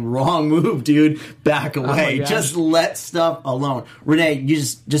was like, wrong move, dude. Back away. gosh. Just let stuff alone. Renee, you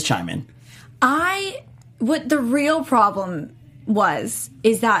just chime in. What the real problem is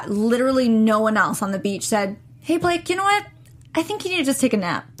that literally no one else on the beach said, hey, Blake, you know what? I think you need to just take a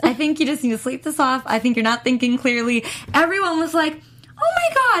nap. I think you just need to sleep this off. I think you're not thinking clearly. Everyone was like, oh my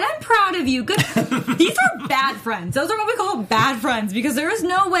God, I'm proud of you. Good. These are bad friends. Those are what we call bad friends, because there is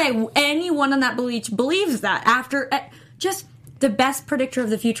no way anyone on that beach believes that after just the best predictor of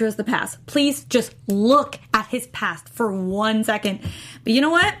the future is the past. Please just look at his past for 1 second. But you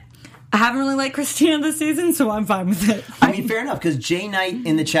know what? I haven't really liked Christina this season, so I'm fine with it. I mean, fair enough, because Jay Knight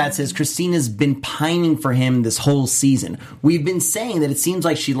in the chat says Christina's been pining for him this whole season. We've been saying that it seems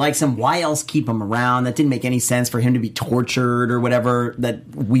like she likes him. Why else keep him around? That didn't make any sense for him to be tortured or whatever, that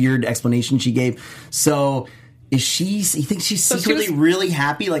weird explanation she gave. So is you think she's secretly really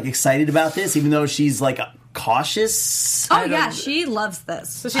happy, like excited about this, even though she's like cautious? Oh, yeah, she loves this.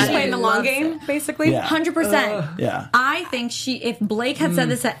 So she's playing the long game, basically? Yeah. 100%. Yeah. I think if Blake had said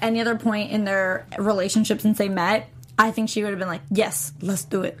this at any other point in their relationship since they met, I think she would have been like, yes, let's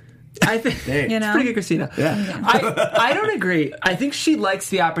do it. I think it's pretty good, Christina. Yeah. I don't agree. I think she likes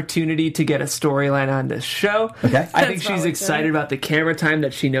the opportunity to get a storyline on this show. Okay. I think she's excited about the camera time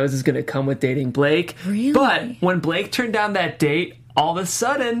that she knows is going to come with dating Blake. Really? But when Blake turned down that date, all of a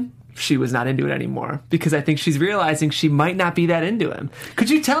sudden she was not into it anymore because I think she's realizing she might not be that into him. Could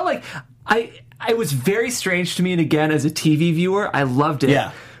you tell? Like, it was very strange to me, and again, as a TV viewer, I loved it.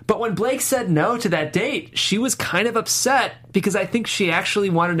 Yeah. But when Blake said no to that date, she was kind of upset because I think she actually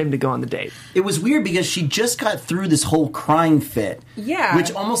wanted him to go on the date. It was weird because she just got through this whole crying fit. Yeah.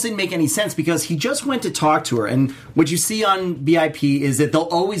 Which almost didn't make any sense because he just went to talk to her. And what you see on BIP is that they'll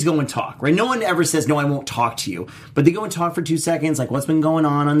always go and talk, right? No one ever says, no, I won't talk to you. But they go and talk for 2 seconds, like, what's been going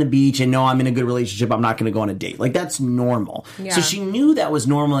on the beach? And no, I'm in a good relationship. I'm not going to go on a date. Like, that's normal. Yeah. So she knew that was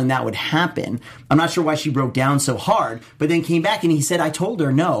normal and that would happen. I'm not sure why she broke down so hard, but then came back and he said, I told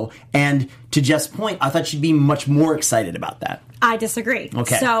her no. And to Jeff's point, I thought she'd be much more excited about that. I disagree.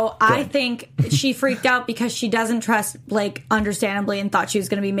 Okay. So I think she freaked out because she doesn't trust Blake, understandably, and thought she was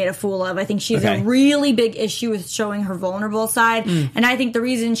going to be made a fool of. I think she's a really big issue with showing her vulnerable side. And I think the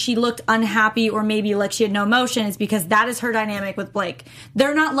reason she looked unhappy or maybe like she had no emotion is because that is her dynamic with Blake.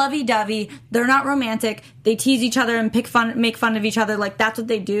 They're not lovey-dovey. They're not romantic. They tease each other and make fun of each other. Like, that's what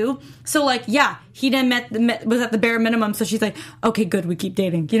they do. So, like, yeah, he then was at the bare minimum. So she's like, okay, good, we keep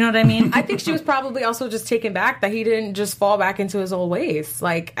dating. You know what I mean? I think she was probably also just taken back that he didn't just fall back into his old ways.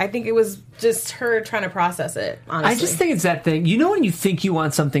 Like, I think it was just her trying to process it, honestly. I just think it's that thing. You know when you think you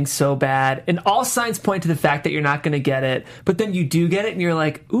want something so bad, and all signs point to the fact that you're not going to get it, but then you do get it, and you're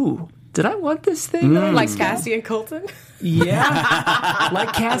like, ooh, did I want this thing? Like Cassie and Colton? Yeah.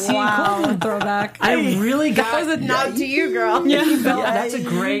 Like Cassie and Colton. Throwback. I really got... That was a nod to you, girl. Yeah, that's a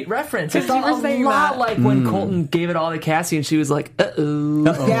great reference. It felt a lot like when Colton gave it all to Cassie, and she was like,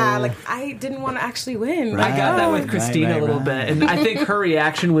 uh-oh. Yeah, like, I didn't want to actually win. I got that with Christina a little bit, and I think her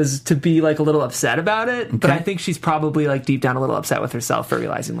reaction was to be like a little upset about it, but I think she's probably like deep down a little upset with herself for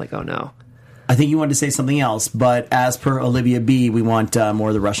realizing like, oh no. I think you wanted to say something else, but as per Olivia B., we want more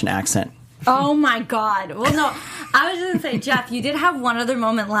of the Russian accent. Oh my God. Well, no, I was just going to say, Jeff, you did have one other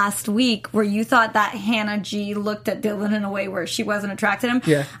moment last week where you thought that Hannah G looked at Dylan in a way where she wasn't attracted to him.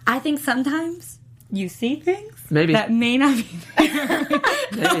 Yeah. I think sometimes you see things Maybe. that may not be there.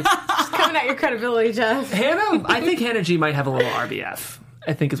 Just coming at your credibility, Jeff. I think Hannah G might have a little RBF.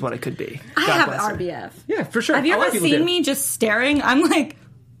 I think is what it could be. I God have bless her. RBF. Yeah, for sure. Have you A lot ever of people seen do. me just staring? I'm like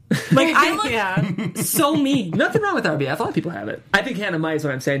I look Yeah. so mean. Nothing wrong with RBF. A lot of people have it. I think Hannah might is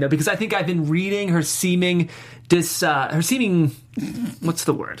what I'm saying though, because I think I've been reading her seeming what's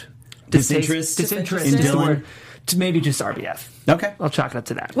the word? Disinterest? Disinterest In is the Dylan? word. To maybe just RBF. Okay. I'll chalk it up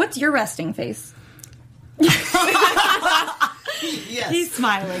to that. What's your resting face? Yes. He's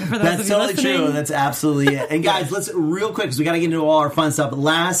smiling for those That's of you totally listening. true. That's absolutely it. And guys, let's real quick because we got to get into all our fun stuff.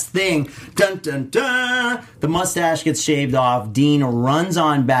 Last thing, dun dun dun. The mustache gets shaved off. Dean runs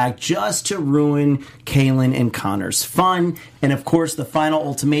on back just to ruin Kaylin and Connor's fun. And of course, the final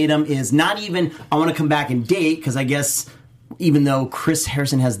ultimatum is not even I want to come back and date because I guess. Even though Chris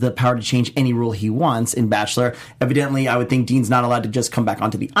Harrison has the power to change any rule he wants in Bachelor, evidently I would think Dean's not allowed to just come back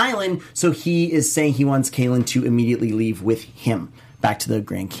onto the island, so he is saying he wants Kaylin to immediately leave with him. Back to the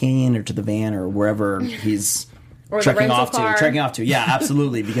Grand Canyon or to the van or wherever he's Or the trekking rental off car. to. Trekking off to, yeah,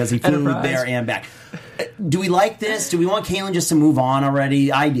 absolutely, because he flew Enterprise. there and back. Do we like this? Do we want Kaylin just to move on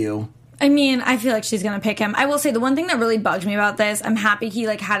already? I do. I mean, I feel like she's gonna pick him. I will say the one thing that really bugs me about this, I'm happy he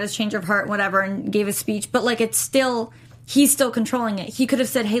like had his change of heart, whatever, and gave a speech, but like it's still he's still controlling it. He could have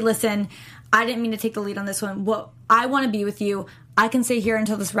said, hey, listen, I didn't mean to take the lead on this one. Well, I want to be with you. I can stay here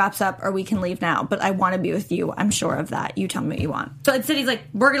until this wraps up or we can leave now, but I want to be with you. I'm sure of that. You tell me what you want. So instead he's like,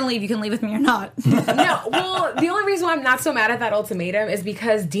 we're going to leave. You can leave with me or not. No, well, the only reason why I'm not so mad at that ultimatum is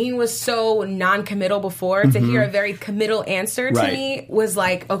because Dean was so non-committal before. To hear a very committal answer to me was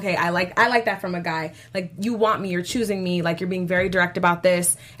like, okay, I like that from a guy. Like, you want me, you're choosing me, like you're being very direct about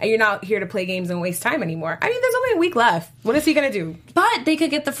this, and you're not here to play games and waste time anymore. I mean, there's only a week left. What is he gonna do? But they could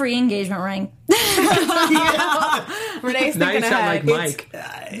get the free engagement ring. Renee's Now you thinking sound ahead. like Mike.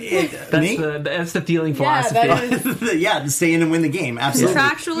 Me? That's the feeling Yeah, philosophy. that is. Yeah, to stay in and win the game. Absolutely.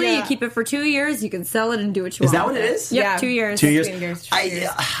 Contractually, Yeah. you keep it for 2 years. You can sell it and do what you Is want. that what with it is? Yep, Yeah. 2 years. 2 years. 2 years.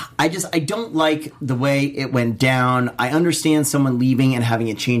 I don't like the way it went down. I understand someone leaving and having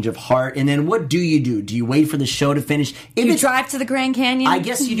a change of heart. And then what do? Do you wait for the show to finish? If You it's drive to the Grand Canyon. I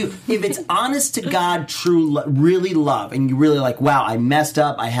guess you do. If it's honest to God, true, really love, and you really like, wow, I messed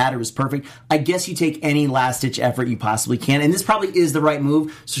up, I had it was perfect, I guess you take any last-ditch effort you possibly can. And this probably is the right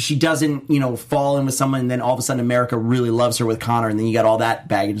move, so she doesn't, fall in with someone, and then all of a sudden America really loves her with Connor, and then you got all that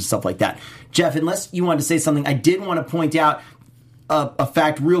baggage and stuff like that. Jeff, unless you wanted to say something, I did want to point out, a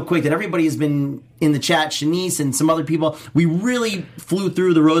fact real quick that everybody has been in the chat, Shanice and some other people. We really flew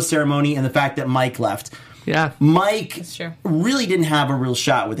through the rose ceremony and the fact that Mike left. Yeah. Mike really didn't have a real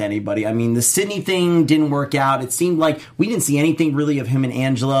shot with anybody. I mean, the Sydney thing didn't work out. It seemed like we didn't see anything really of him and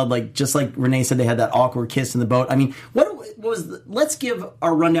Angela. Like, just like Renee said, they had that awkward kiss in the boat. I mean, let's give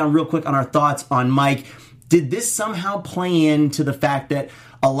our rundown real quick on our thoughts on Mike. Did this somehow play into the fact that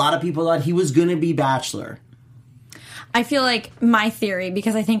a lot of people thought he was going to be Bachelor? I feel like my theory,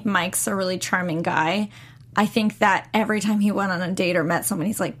 because I think Mike's a really charming guy, I think that every time he went on a date or met someone,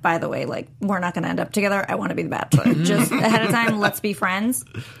 he's like, by the way, like, we're not going to end up together. I want to be the Bachelor. Just ahead of time, let's be friends.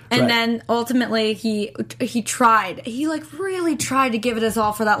 And then ultimately he tried. He like really tried to give it his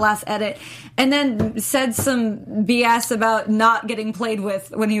all for that last edit. And then said some BS about not getting played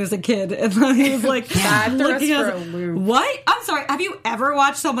with when he was a kid. And then he was like, looking at us, what? I'm sorry. Have you ever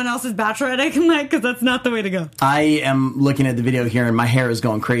watched someone else's Bachelorette night? Because that's not the way to go. I am looking at the video here and my hair is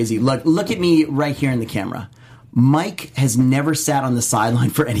going crazy. Look at me right here in the camera. Mike has never sat on the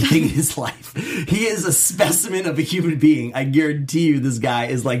sideline for anything in his life. He is a specimen of a human being. I guarantee you this guy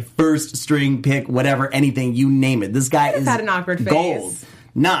is like first string pick, whatever, anything, you name it. This guy is had an awkward gold. phase.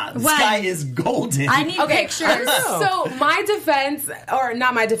 Nah, this guy is golden. I need pictures. So my defense, or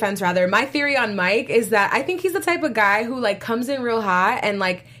not my defense, rather, my theory on Mike is that I think he's the type of guy who like comes in real hot and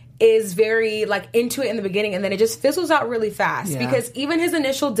like is very like into it in the beginning, and then it just fizzles out really fast. Because even his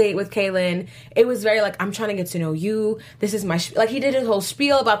initial date with Kaylin, it was very like, I'm trying to get to know you. This is my like he did his whole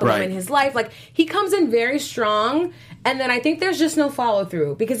spiel about the woman in his life. Like he comes in very strong, and then I think there's just no follow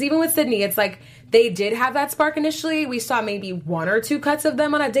through. Because even with Sydney, it's like they did have that spark initially. We saw maybe 1 or 2 cuts of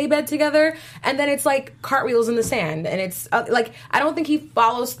them on a daybed together, and then it's like cartwheels in the sand. And it's like I don't think he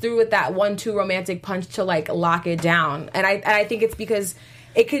follows through with that 1-2 romantic punch to like lock it down. And I think it's because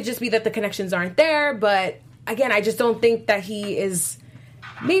it could just be that the connections aren't there, but again, I just don't think that he is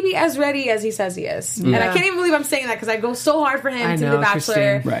maybe as ready as he says he is. Yeah. And I can't even believe I'm saying that because I go so hard for him to be The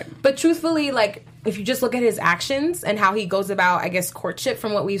Bachelor. Right. But truthfully, like, if you just look at his actions and how he goes about, I guess, courtship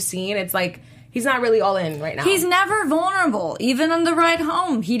from what we've seen, it's like he's not really all in right now. He's never vulnerable, even on the ride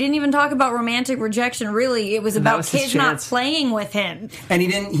home. He didn't even talk about romantic rejection, really. It was about kids not playing with him. And he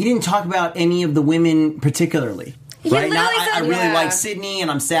didn't talk about any of the women particularly. Right now, I really like Sydney,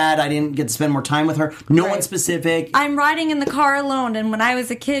 and I'm sad I didn't get to spend more time with her. No one specific. I'm riding in the car alone, and when I was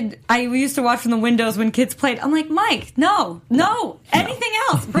a kid, I used to watch from the windows when kids played. I'm like, Mike, no, anything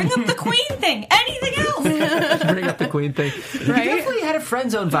else. Bring up the Queen thing. Anything else. Bring up the Queen thing. Right? He definitely had a friend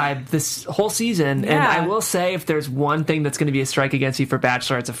zone vibe this whole season, and I will say, if there's one thing that's going to be a strike against you for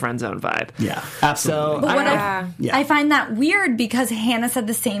Bachelor, it's a friend zone vibe. Yeah, absolutely. So, I find that weird because Hannah said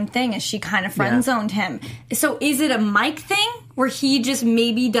the same thing as she kind of friend zoned him. So is it a Mike thing where he just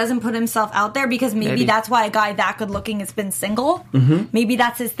maybe doesn't put himself out there because maybe that's why a guy that good looking has been single? Maybe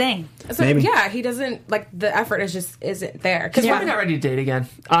that's his thing. So, yeah, he doesn't, like, the effort isn't there. Because we're not ready to date again.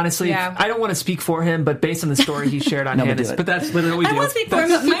 Honestly, I don't want to speak for him, but based on the story he shared on Hannah's, but that's literally what we do. I won't speak for him,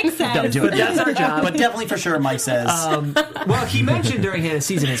 but Mike says. Don't do it. That's our job. But definitely for sure, Mike says. Well, he mentioned during Hannah's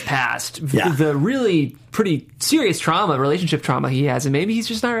season his past, the really pretty serious relationship trauma he has, and maybe he's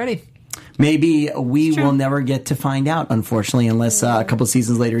just not ready. Maybe we will never get to find out, unfortunately, unless a couple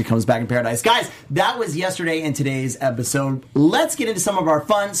seasons later he comes back in Paradise. Guys, that was yesterday and today's episode. Let's get into some of our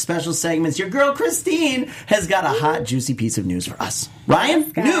fun special segments. Your girl, Christine, has got a hot, juicy piece of news for us.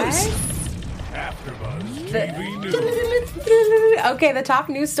 Ryan, news. AfterBuzz TV News. Okay, the top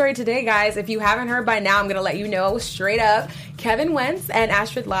news story today, guys. If you haven't heard by now, I'm going to let you know straight up. Kevin Wentz and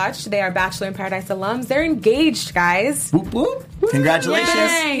Astrid Lodge, they are Bachelor in Paradise alums. They're engaged, guys. Whoop, whoop. Congratulations.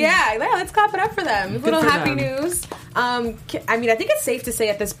 Yay. Yeah, let's clap it up for them. Little happy news. I mean, I think it's safe to say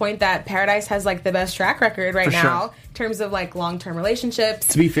at this point that Paradise has like the best track record right now in terms of like long-term relationships.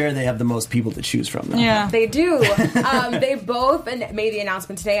 To be fair, they have the most people to choose from, though. Yeah, they do. They both made the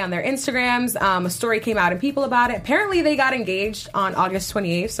announcement today on their Instagrams. A story came out and people about it. Apparently, they got engaged on August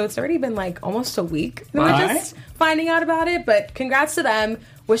 28th, so it's already been like almost a week. We're just finding out about it, but congrats to them.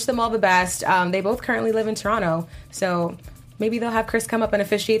 Wish them all the best. They both currently live in Toronto, so maybe they'll have Chris come up and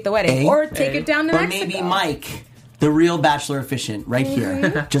officiate the wedding, or take it down to Mexico. Or maybe Mike, the real Bachelor officiant, right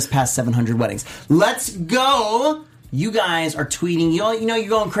here, just past 700 weddings. Let's go. You guys are tweeting. You know, you're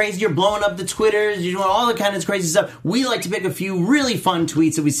going crazy. You're blowing up the Twitters. You're doing all the kind of crazy stuff. We like to pick a few really fun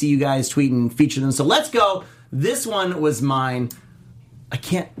tweets that we see you guys tweet and feature them. So let's go. This one was mine. I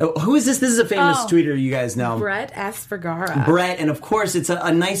can't. Oh, who is this? This is a famous tweeter you guys know. Brett S. Vergara. Brett, and of course, it's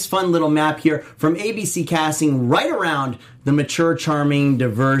a nice, fun little map here from ABC Casting right around the mature, charming,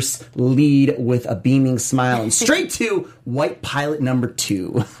 diverse lead with a beaming smile and straight to white pilot number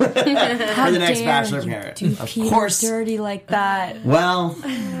 2 for the next Bachelor of Paradise. Of course, dirty like that. Well,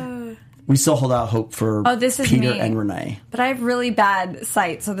 we still hold out hope for this is Peter me. and Renee. But I have really bad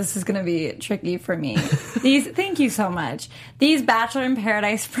sight, so this is going to be tricky for me. Thank you so much. These Bachelor in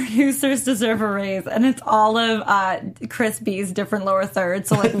Paradise producers deserve a raise, and it's all of Chris B's different lower thirds.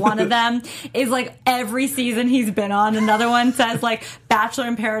 So, like, one of them is, like, every season he's been on. Another one says, like, Bachelor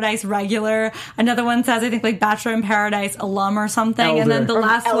in Paradise regular. Another one says, I think, like, Bachelor in Paradise alum or something. Elder. And then the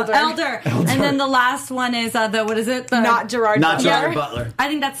last Elder. one, Elder. And then the last one is, what is it? Not Gerard Butler. I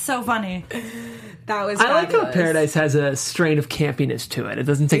think that's so funny. That was I like how fabulous. Paradise has a strain of campiness to it. It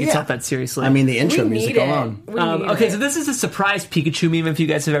doesn't take itself that seriously. I mean, the intro We music need it. alone. We need Okay, it. so this is a surprise Pikachu meme, if you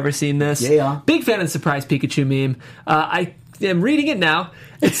guys have ever seen this. Yeah. Big fan of the surprise Pikachu meme. I am reading it now.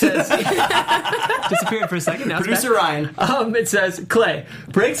 It says... disappeared for a second. Now it's back. Producer Ryan. It says, Clay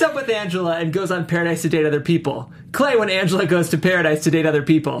breaks up with Angela and goes on Paradise to date other people. Clay when Angela goes to Paradise to date other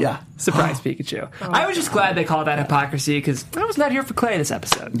people. Yeah. Surprise Pikachu. I was just glad they called that hypocrisy, because I was not here for Clay this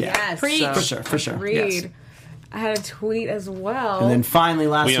episode. Yeah. Yes. For sure. Read. Yes. I had a tweet as well. And then finally,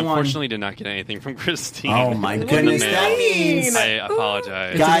 last We one. unfortunately did not get anything from Christine. Oh my in the goodness, mail. that means I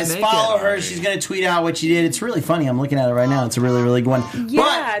apologize. guys, make follow it. her. She's going to tweet out what she did. It's really funny. I'm looking at it right now. It's a really, really good one.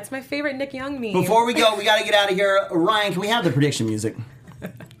 yeah, it's my favorite Nick Young meme. But before we go, we got to get out of here. Ryan, can we have the prediction music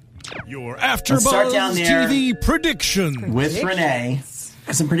Your start AfterBuzz down there. TV prediction. with Renee?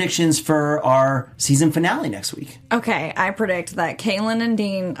 Some predictions for our season finale next week. Okay, I predict that Kaylin and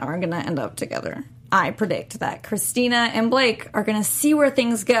Dean are going to end up together. I predict that Christina and Blake are going to see where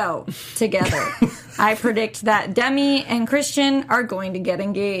things go together. I predict that Demi and Christian are going to get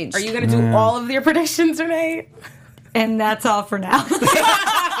engaged. Are you going to do all of your predictions, Renee? And that's all for now.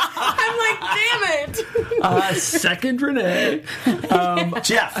 I'm like, damn it. Second Renee.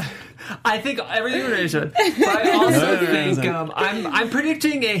 Jeff. I think everything Renee said. But I also think I'm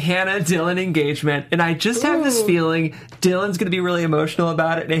predicting a Hannah Dylan engagement, and I just have this feeling Dylan's going to be really emotional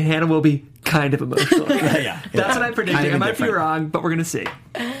about it, and Hannah will be kind of emotional. Yeah. That's what I'm predicting. Kind of I might different. be wrong, but we're going to see.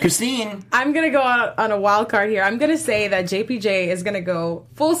 Christine. I'm going to go out on a wild card here. I'm going to say that JPJ is going to go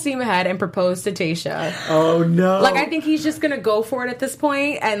full steam ahead and propose to Tayshia. Oh, no. Like, I think he's just going to go for it at this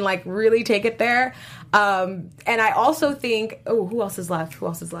point and, like, really take it there. And I also think... Oh, who else is left?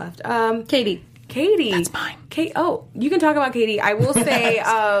 Katie. Katie. That's mine. Oh, you can talk about Katie. I will say...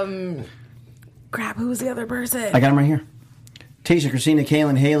 crap, who was the other person? I got them right here. Tasha, Christina,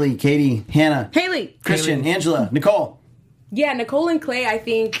 Kaylin, Haley, Katie, Hannah, Haley. Christian, Angela, Nicole. Yeah, Nicole and Clay, I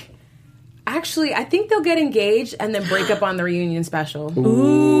think... Actually, I think they'll get engaged and then break up on the reunion special.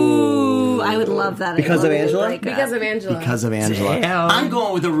 Ooh, I would love that. Because of Angela? Because of Angela. Because of Angela. Damn. I'm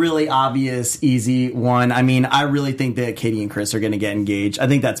going with a really obvious, easy one. I mean, I really think that Katie and Chris are going to get engaged. I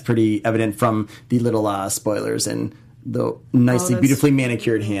think that's pretty evident from the little spoilers and the nicely, beautifully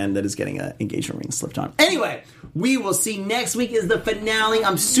manicured hand that is getting an engagement ring slipped on. Anyway, we will see next week is the finale.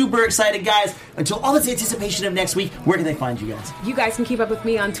 I'm super excited, guys. Until all this anticipation of next week, where can they find you guys? You guys can keep up with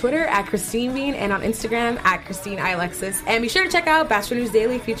me on Twitter at Christine Bean and on Instagram at Christine Alexis. And be sure to check out Bachelor News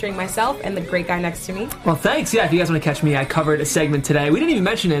Daily featuring myself and the great guy next to me. Well, thanks. Yeah, if you guys want to catch me, I covered a segment today. We didn't even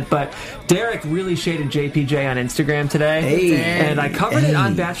mention it, but Derek really shaded JPJ on Instagram today. Hey. And I covered it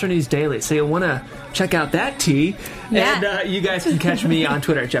on Bachelor News Daily, so you'll want to check out that tea. Yeah. And you guys can catch me on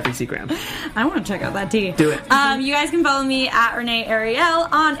Twitter at Jeffrey Seagram. I want to check out that tea. Do it. You guys can follow me at Renee Ariel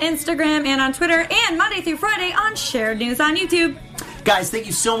on Instagram and on Twitter, and Monday through Friday on Shared News on YouTube. Guys, thank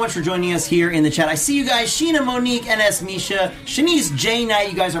you so much for joining us here in the chat. I see you guys, Sheena, Monique, NS Misha, Shanice, J Knight.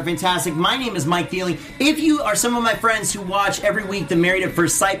 You guys are fantastic. My name is Mike Dealing. If you are some of my friends who watch every week the Married at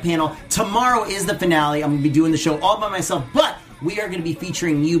First Sight panel, tomorrow is the finale. I'm going to be doing the show all by myself, but we are going to be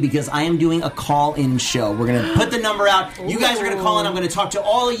featuring you because I am doing a call-in show. We're going to put the number out. You guys are going to call in. I'm going to talk to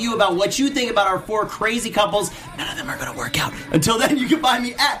all of you about what you think about our 4 crazy couples. None of them are going to work out. Until then, you can find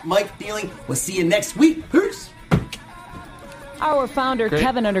me at Mike Dealing. We'll see you next week. Peace. Our founder,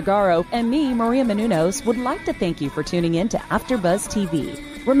 Kevin Undergaro, and me, Maria Menounos, would like to thank you for tuning in to AfterBuzz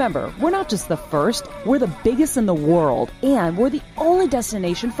TV. Remember, we're not just the first, we're the biggest in the world, and we're the only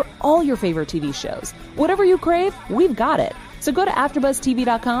destination for all your favorite TV shows. Whatever you crave, we've got it. So go to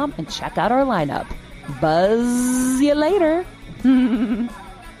AfterBuzzTV.com and check out our lineup. Buzz you later. The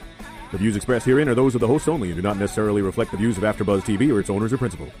views expressed herein are those of the hosts only and do not necessarily reflect the views of AfterBuzz TV or its owners or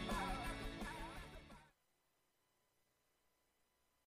principal.